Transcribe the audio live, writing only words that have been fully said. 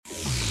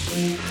From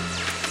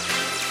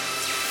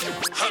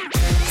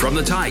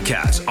the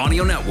Ticats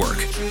Audio Network,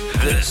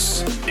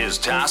 this is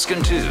Tasker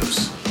and Andy.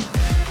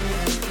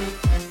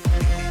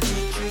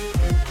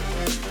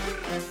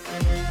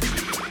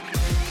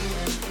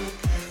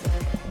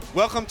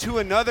 Welcome to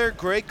another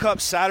Grey Cup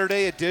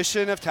Saturday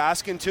edition of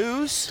Tasker and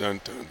Andy. Dun,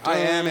 dun, dun. I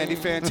am Andy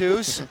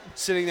Fantuz.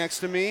 Sitting next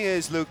to me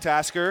is Luke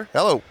Tasker.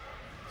 Hello.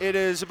 It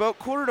is about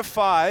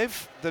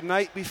 4:45, the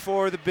night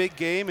before the big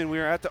game, and we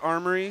are at the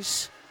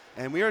Armories,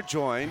 and we are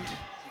joined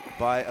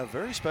by a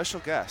very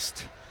special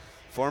guest,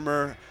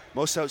 former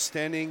most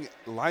outstanding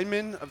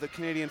lineman of the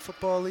Canadian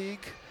Football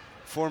League,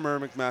 former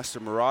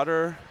McMaster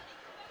Marauder,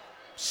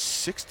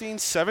 16,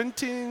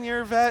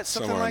 17-year vet,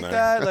 something Somewhere in like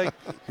there. that. Like,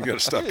 You got to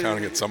stop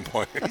counting at some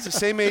point. he's the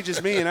same age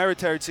as me, and I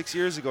retired 6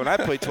 years ago, and I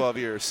played 12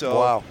 years. So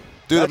Wow.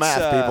 Do the that's,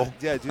 math, people.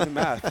 Yeah, do the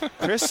math.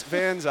 Chris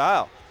Van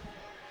Zeyl.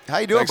 How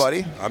you doing, Thanks.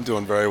 buddy? I'm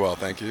doing very well,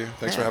 thank you.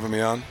 Thanks for having me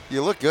on.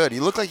 You look good.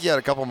 You look like you had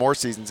a couple more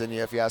seasons in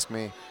you, if you ask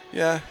me.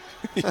 Yeah,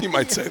 you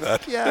might say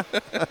that. Yeah.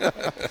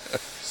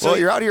 Well,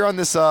 you're out here on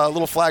this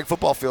little flag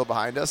football field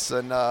behind us,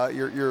 and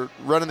you're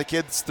running the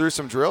kids through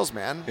some drills,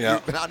 man. Yeah.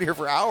 You've been out here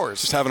for hours.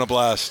 Just having a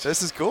blast.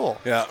 This is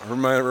cool. Yeah,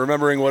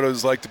 remembering what it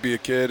was like to be a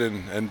kid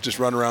and just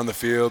run around the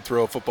field,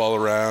 throw a football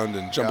around,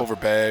 and jump over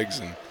bags,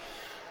 and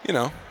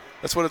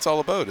that's what it's all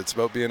about. It's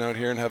about being out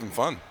here and having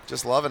fun.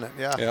 Just loving it.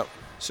 Yeah. Yep.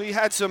 So you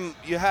had some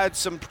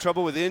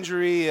trouble with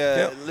injury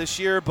this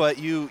year, but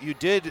you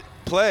did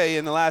play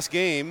in the last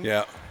game.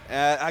 Yeah.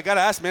 I got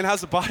to ask, man,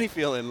 how's the body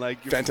feeling?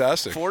 Like, you're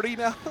Fantastic. 40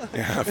 now?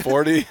 Yeah,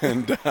 40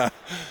 and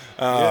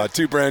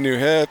two brand new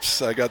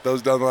hips. I got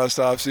those done last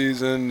off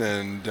season,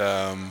 and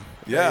I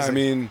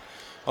mean,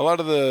 a lot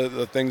of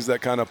the things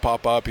that kind of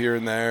pop up here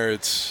and there,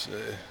 it's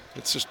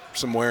just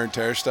some wear and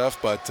tear stuff.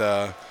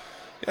 But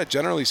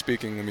generally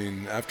speaking, I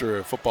mean, after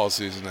a football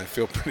season, I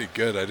feel pretty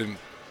good. I didn't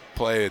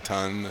play a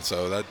ton,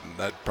 so that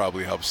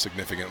probably helps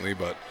significantly.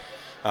 But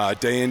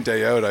day in,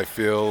 day out, I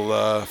feel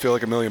like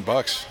 $1 million.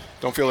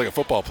 Don't feel like a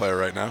football player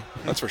right now.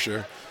 That's for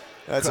sure.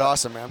 That's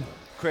awesome, man.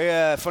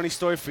 Funny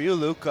story for you,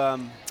 Luke. Go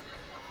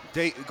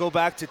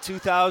back to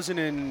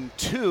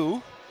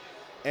 2002,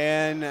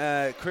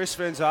 and Chris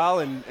Van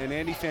Zeyl and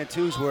Andy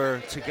Fantuz were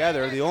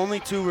together, the only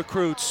two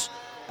recruits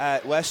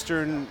at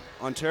Western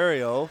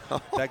Ontario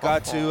that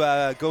got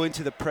to go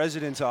into the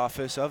president's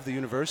office of the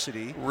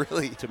university.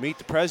 Really? To meet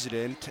the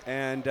president.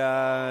 And,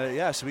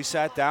 so we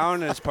sat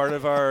down as part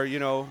of our,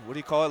 what do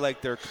you call it, like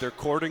their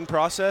courting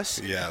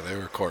process. Yeah, they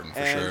were courting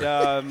for sure.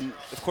 And,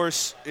 of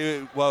course,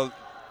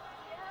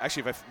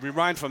 actually, if I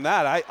rewind from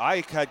that,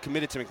 I had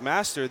committed to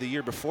McMaster the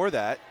year before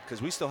that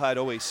because we still had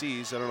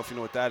OACs. I don't know if you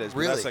know what that is, but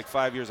really? That's like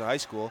 5 years of high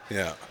school.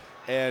 Yeah.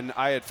 And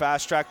I had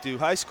fast-tracked to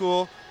high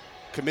school,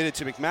 committed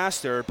to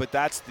McMaster, but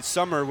that's the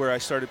summer where I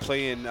started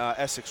playing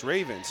Essex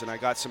Ravens, and I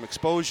got some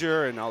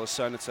exposure, and all of a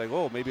sudden it's like,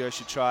 oh, maybe I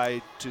should try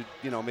to,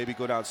 maybe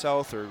go down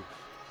south, or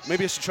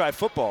maybe I should try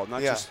football,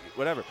 not just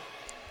whatever.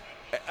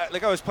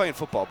 Like I was playing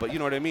football, but you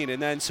know what I mean.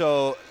 And then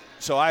so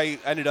I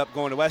ended up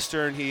going to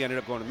Western. He ended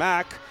up going to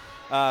Mac.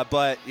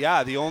 But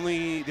yeah, the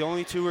only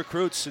two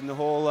recruits in the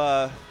whole,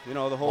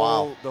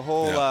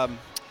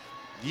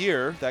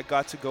 year that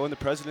got to go in the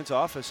president's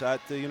office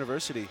at the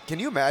university. Can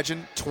you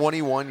imagine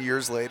 21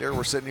 years later,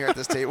 we're sitting here at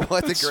this table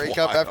at the Grey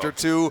Cup wild. after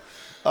two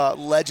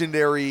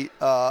legendary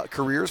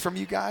careers from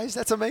you guys?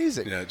 That's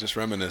amazing. Yeah, just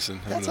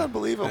reminiscing. That's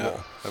unbelievable.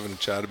 Yeah, having a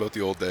chat about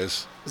the old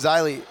days.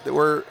 Zeyl,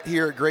 we're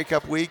here at Grey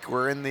Cup Week.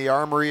 We're in the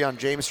Armory on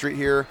James Street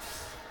here.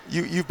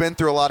 You've been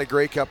through a lot of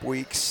Grey Cup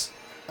weeks.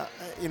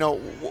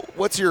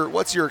 What's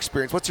your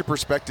experience? What's your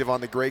perspective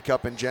on the Grey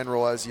Cup in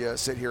general as you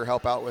sit here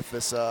help out with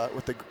this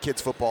with the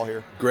kids football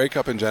here? Grey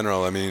Cup in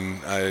general. I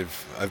mean,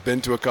 I've been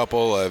to a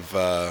couple.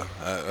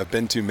 I've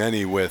been to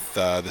many with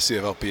the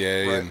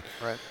CFLPA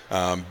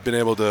and been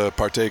able to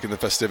partake in the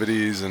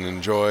festivities and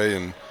enjoy.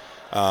 And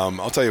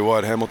I'll tell you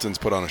what, Hamilton's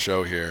put on a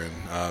show here,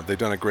 and they've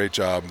done a great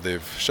job.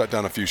 They've shut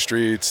down a few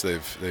streets.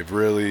 They've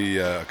really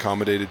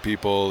accommodated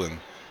people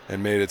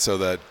and made it so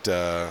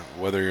that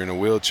whether you're in a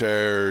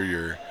wheelchair, or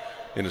you're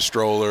in a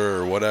stroller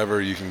or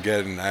whatever, you can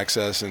get and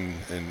access and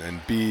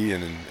be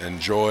and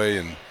enjoy,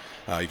 and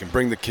you can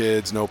bring the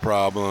kids, no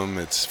problem.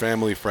 It's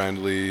family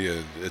friendly.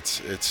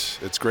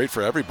 It's great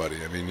for everybody.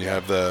 I mean, you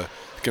have the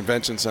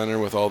convention center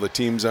with all the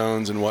team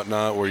zones and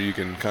whatnot, where you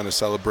can kind of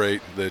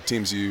celebrate the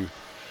teams you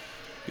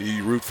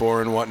root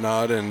for and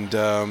whatnot. And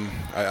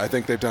I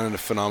think they've done a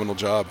phenomenal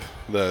job.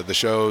 The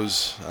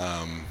shows,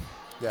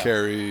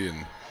 Carrie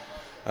and.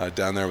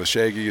 Down there with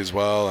Shaggy as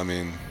well. I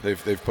mean,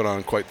 they've put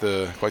on quite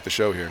the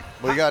show here.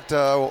 We got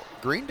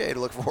Green Day to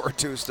look forward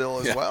to still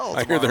as well.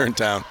 Tomorrow. I hear they're in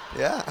town.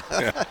 Yeah.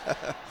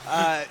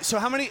 So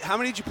how many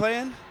did you play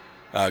in?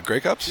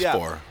 Grey Cups? Yeah.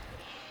 4.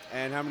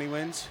 And how many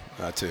wins?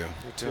 2.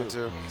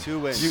 Two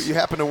wins. You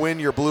happen to win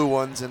your blue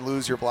ones and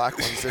lose your black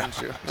ones,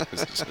 didn't you?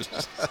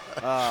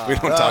 We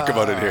don't talk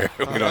about it here.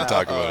 We don't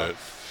talk about it.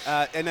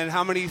 And then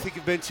how many do you think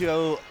you've been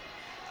to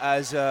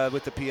as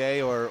with the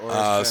PA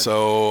or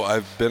so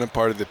I've been a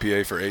part of the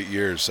PA for 8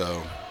 years.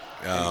 So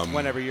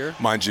one every year,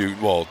 mind you.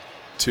 Well,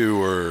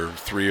 2 or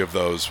 3 of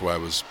those who I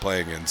was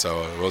playing in,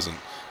 so it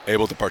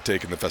able to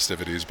partake in the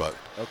festivities, but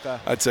okay.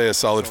 I'd say a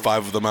solid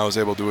 5 of them I was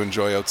able to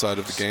enjoy outside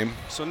of the game.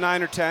 So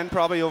 9 or 10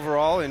 probably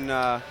overall. And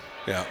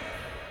yeah.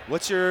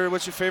 What's your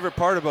favorite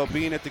part about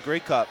being at the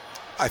Grey Cup?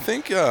 I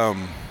think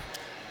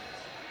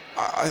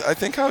I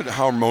think how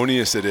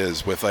harmonious it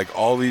is with like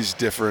all these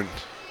different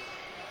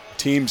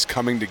teams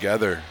coming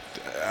together.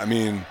 I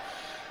mean,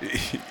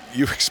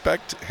 you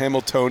expect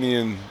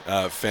Hamiltonian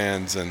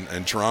fans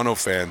and Toronto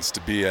fans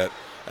to be at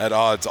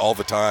odds all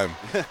the time,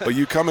 but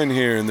you come in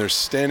here and they're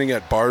standing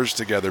at bars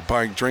together,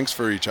 buying drinks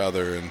for each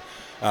other,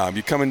 and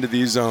you come into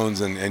these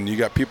zones and you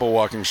got people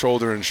walking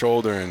shoulder to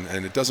shoulder,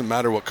 and it doesn't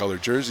matter what color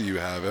jersey you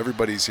have.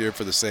 Everybody's here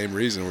for the same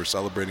reason. We're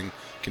celebrating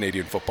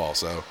Canadian football.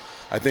 So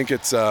I think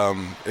it's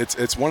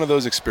one of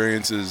those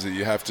experiences that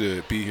you have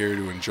to be here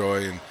to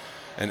enjoy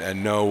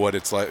and know what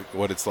it's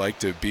like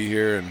to be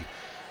here. And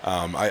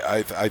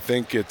I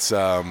think it's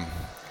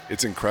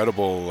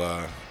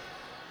incredible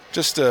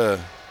just to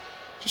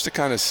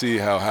kind of see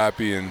how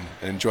happy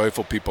and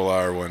joyful people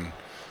are when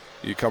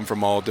you come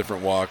from all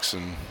different walks,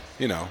 and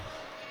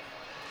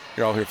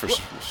you're all here for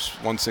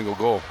one single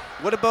goal.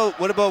 What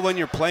about when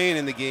you're playing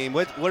in the game?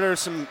 What are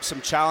some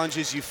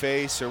challenges you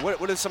face, or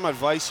what is some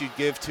advice you'd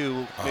give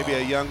to maybe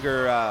a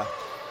younger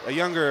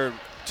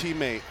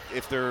teammate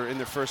if they're in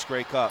their first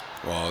Grey Cup?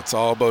 Well, it's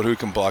all about who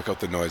can block out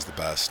the noise the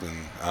best, and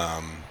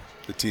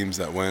the teams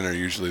that win are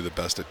usually the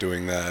best at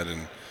doing that,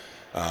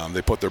 and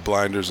they put their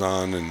blinders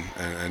on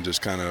and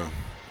just kind of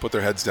put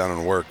their heads down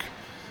and work,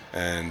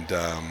 and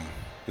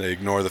they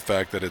ignore the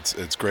fact that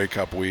it's Grey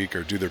Cup week,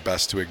 or do their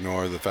best to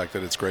ignore the fact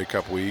that it's Grey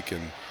Cup week,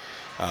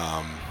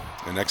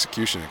 and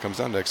execution. It comes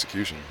down to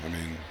execution. I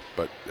mean,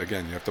 but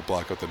again, you have to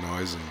block out the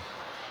noise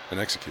and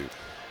execute.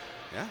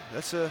 Yeah,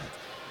 it's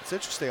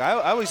interesting. I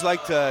always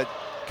like to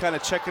kind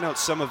of checking out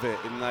some of it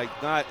and like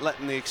not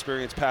letting the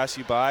experience pass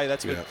you by.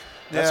 That's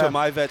what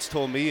my vets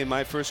told me in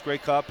my first Grey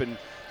Cup. And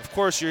of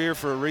course, you're here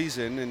for a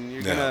reason, and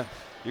you're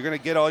gonna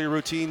get all your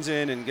routines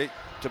in and get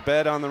to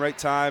bed on the right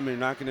time. And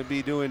you're not going to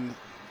be doing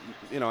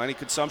any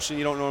consumption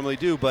you don't normally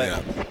do.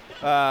 But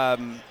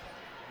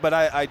but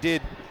I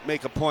did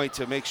make a point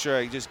to make sure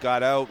I just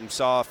got out and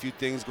saw a few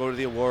things, go to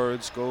the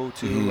awards, go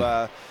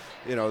to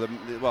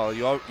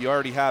you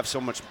already have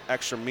so much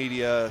extra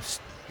media.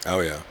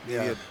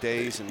 Media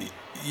days and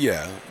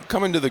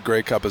coming to the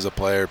Grey Cup as a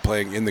player,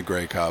 playing in the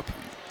Grey Cup,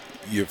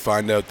 you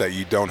find out that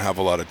you don't have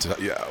a lot of time.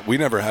 Yeah, we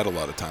never had a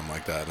lot of time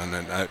like that,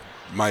 and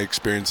my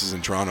experiences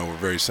in Toronto were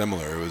very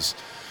similar. It was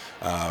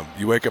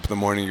you wake up in the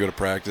morning, you go to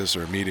practice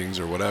or meetings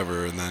or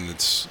whatever, and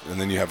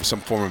then you have some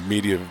form of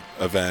media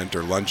event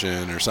or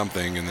luncheon or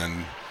something, and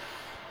then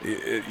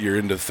you're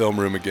into the film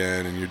room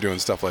again and you're doing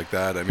stuff like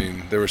that. I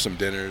mean, there were some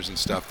dinners and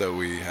stuff that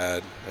we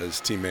had as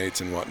teammates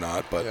and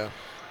whatnot, but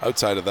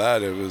outside of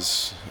that, I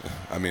was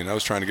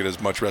trying to get as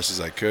much rest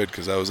as I could,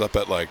 because I was up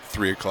at like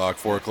 3 o'clock,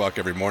 4 o'clock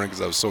every morning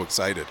because I was so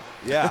excited.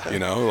 Yeah. I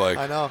know.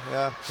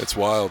 Yeah. It's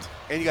wild.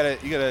 And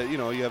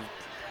you have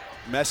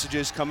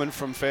messages coming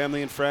from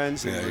family and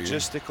friends and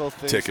logistical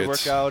things tickets, to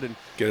work out, and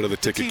get out of the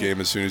ticket game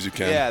as soon as you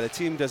can. Yeah, the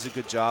team does a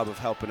good job of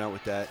helping out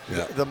with that.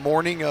 Yeah. The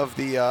morning of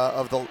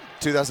the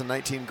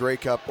 2019 Grey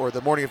Cup, or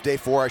the morning of day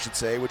 4, I should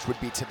say, which would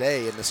be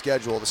today in the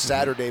schedule, the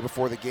Saturday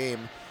before the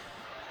game,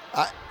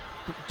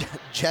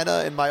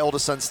 Jenna and my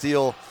oldest son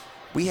Steele,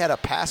 we had a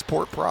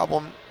passport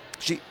problem.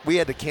 We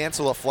had to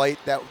cancel a flight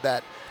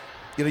that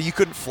you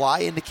couldn't fly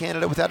into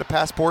Canada without a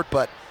passport,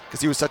 but because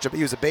he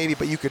was a baby,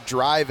 but you could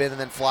drive in and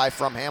then fly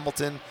from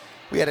Hamilton.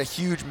 We had a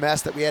huge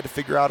mess that we had to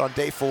figure out on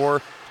day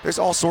 4. There's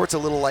all sorts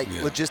of little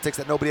logistics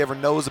that nobody ever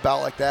knows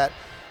about like that,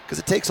 because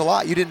it takes a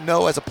lot. You didn't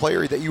know as a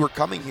player that you were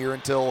coming here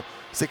until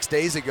 6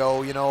 days ago,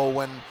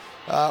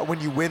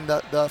 when you win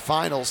the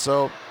finals.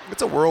 So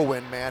it's a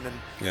whirlwind, man. And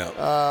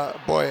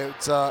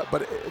it's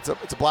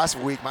a blast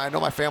of a week. I know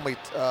my family,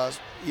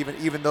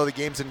 even though the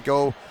games didn't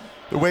go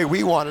the way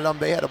we wanted them,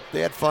 they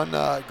had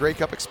fun Grey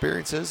Cup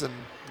experiences, and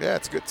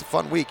it's good. It's a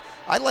fun week.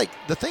 I like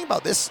the thing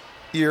about this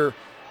year.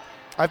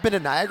 I've been to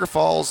Niagara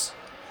Falls,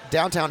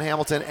 downtown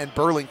Hamilton, and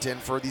Burlington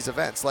for these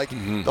events.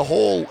 The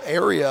whole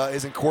area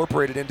is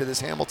incorporated into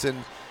this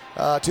Hamilton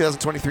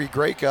 2023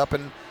 Grey Cup,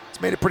 and it's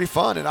made it pretty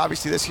fun. And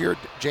obviously this year,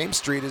 James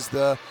Street is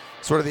the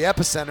sort of the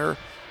epicenter,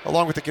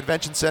 along with the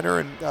convention center,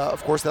 and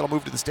of course that'll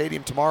move to the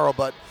stadium tomorrow.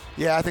 But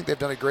I think they've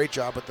done a great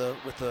job with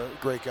the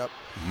Grey Cup.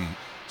 Mm-hmm.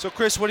 So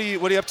Chris, what are you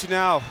up to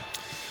now?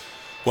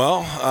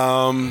 Well,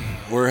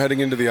 we're heading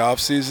into the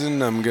off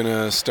season. I'm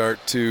gonna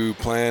start to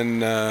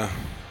plan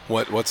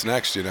what's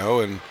next,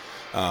 and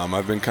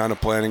I've been kind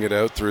of planning it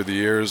out through the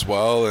year as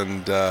well,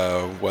 and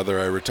whether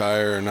I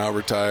retire or not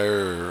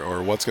retire,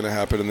 or what's going to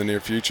happen in the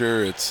near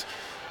future, it's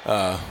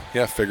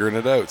figuring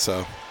it out.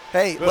 So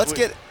hey, let's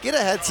get a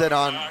headset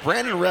on.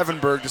 Brandon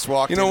Revenburg just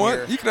walked in. You know what?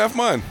 Here. You can have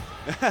mine.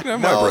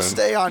 No,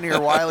 stay on here,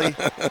 Wiley.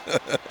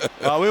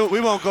 We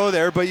won't go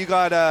there, but you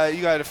got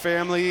a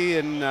family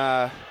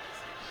and.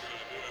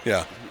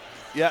 Yeah.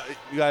 Yeah,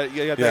 you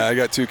got I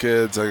got 2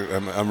 kids.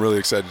 I'm really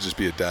excited to just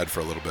be a dad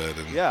for a little bit.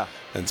 And,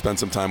 spend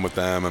some time with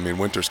them. I mean,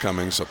 winter's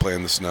coming, so play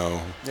in the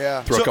snow.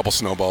 Yeah. Throw a couple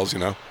snowballs,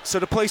 So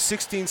to play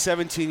 16,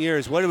 17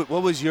 years, what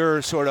was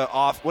your sort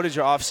of what did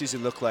your off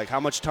season look like? How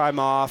much time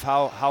off?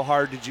 How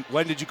hard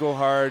when did you go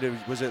hard?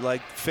 Was it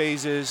like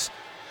phases?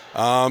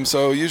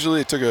 So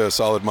usually it took a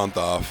solid month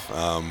off.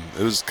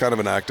 It was kind of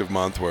an active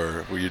month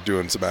where you're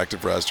doing some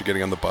active rest, you're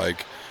getting on the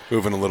bike,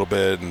 moving a little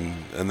bit,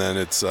 and then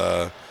it's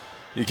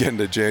you get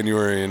into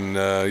January and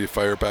you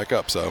fire it back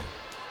up. So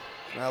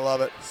I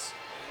love it.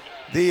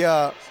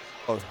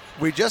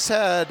 We just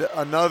had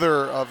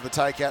another of the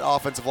Ticat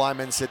offensive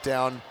linemen sit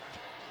down.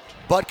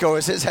 Butko,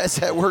 is his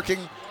headset working?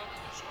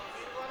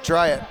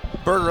 Try it.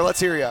 Berger, let's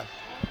hear you.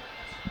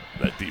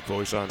 That deep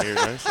voice on here,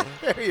 nice.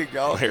 There you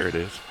go. Oh, here it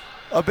is.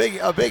 A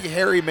big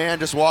hairy man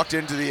just walked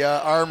into the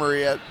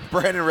armory at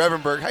Brandon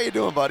Revenburg. How you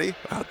doing, buddy?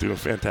 Oh, doing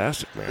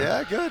fantastic, man.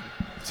 Yeah, good.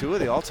 Two of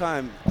the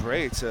all-time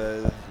greats.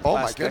 Oh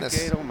my goodness.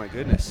 Decade. Oh my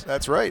goodness.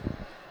 That's right.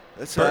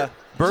 That's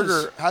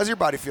Burger, how's your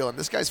body feeling?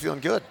 This guy's feeling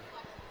good.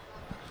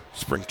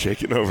 Spring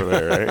chicken over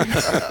there,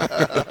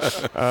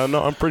 right?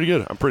 No, I'm pretty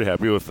good. I'm pretty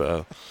happy with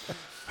how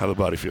the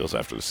body feels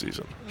after the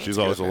season. She's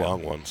always a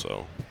long one,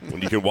 so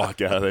when you can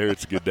walk out of there,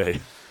 it's a good day.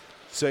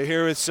 So you're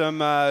here with some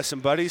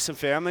buddies, some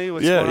family?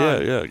 What's going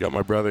on? Yeah. Got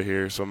my brother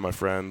here, some of my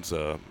friends,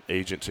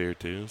 agents here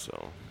too.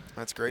 So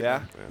that's great.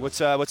 Yeah.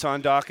 What's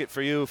on docket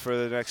for you for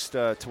the next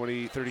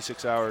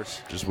 36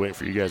 hours? Just waiting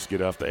for you guys to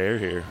get off the air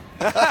here.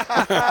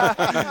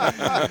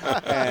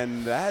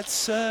 And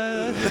that's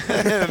our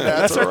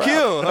cue.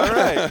 All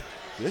right.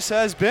 This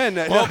has been.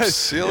 Whoops,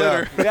 see you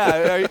later.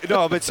 Yeah,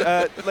 no, but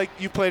like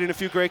you played in a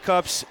few Grey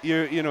Cups.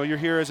 You're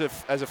here as a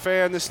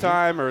fan this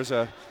time, or as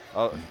a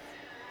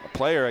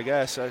player, I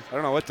guess. I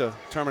don't know what the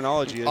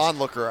terminology is.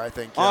 Onlooker, I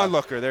think. Yeah.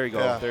 Onlooker. There you go.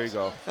 Yeah. There you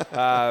go.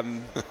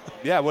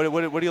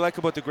 What do you like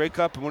about the Grey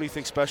Cup, and what do you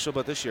think special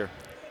about this year?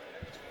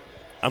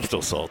 I'm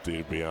still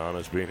salty, to be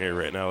honest, being here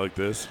right now like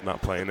this,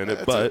 not playing in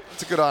it. But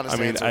it's a good honest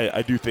answer.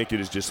 I do think it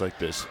is just like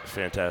this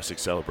fantastic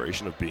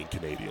celebration of being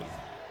Canadian.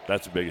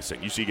 That's the biggest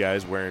thing. You see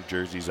guys wearing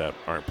jerseys that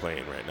aren't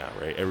playing right now,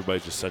 right?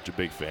 Everybody's just such a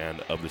big fan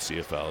of the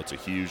CFL. It's a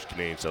huge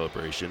Canadian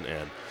celebration,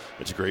 and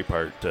it's a great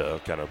part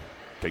to kind of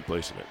take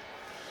place in it.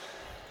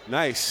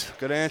 Nice.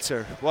 Good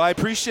answer. Well, I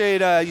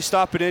appreciate you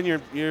stopping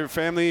in. Your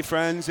family,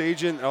 friends,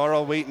 agent are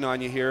all waiting on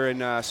you here.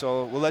 And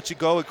so we'll let you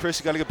go. And Chris,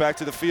 you got to get back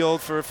to the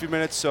field for a few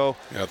minutes. So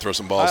yeah, throw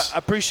some balls. I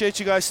appreciate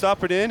you guys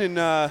stopping in.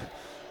 And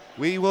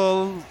we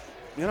will,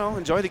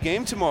 enjoy the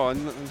game tomorrow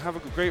and have a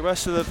great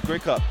rest of the Grey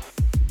Cup.